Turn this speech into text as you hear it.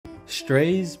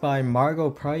Strays by Margo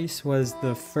Price was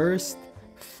the first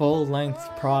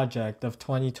full-length project of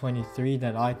 2023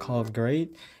 that I called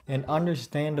great, and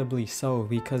understandably so,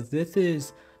 because this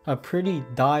is a pretty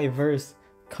diverse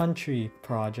country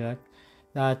project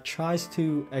that tries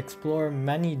to explore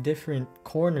many different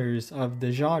corners of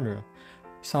the genre.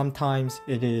 Sometimes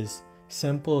it is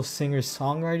simple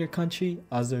singer-songwriter country,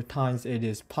 other times it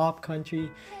is pop country,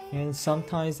 and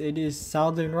sometimes it is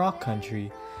southern rock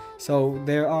country. So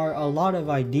there are a lot of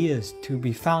ideas to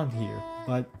be found here,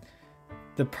 but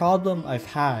the problem I've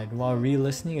had while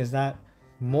re-listening is that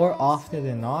more often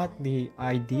than not, the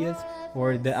ideas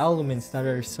or the elements that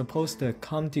are supposed to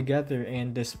come together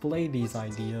and display these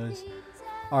ideas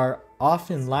are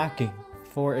often lacking.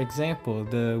 For example,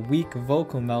 the weak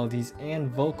vocal melodies and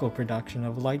vocal production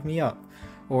of Light Me Up,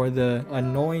 or the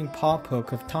annoying pop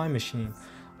hook of Time Machine,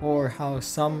 or how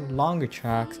some longer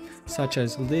tracks, such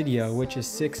as Lydia, which is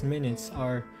 6 minutes,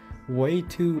 are way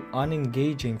too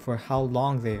unengaging for how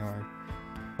long they are.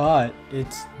 But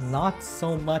it's not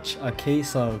so much a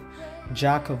case of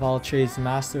jack of all trades,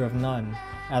 master of none,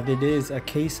 as it is a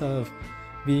case of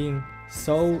being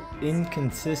so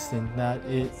inconsistent that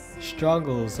it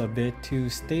struggles a bit to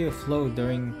stay afloat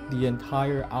during the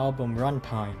entire album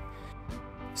runtime.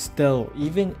 Still,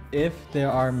 even if there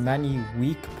are many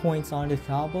weak points on this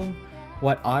album,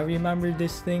 what I remember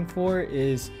this thing for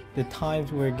is the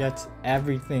times where it gets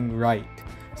everything right.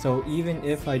 So even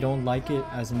if I don't like it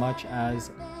as much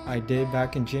as I did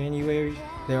back in January,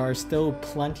 there are still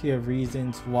plenty of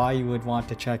reasons why you would want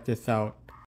to check this out.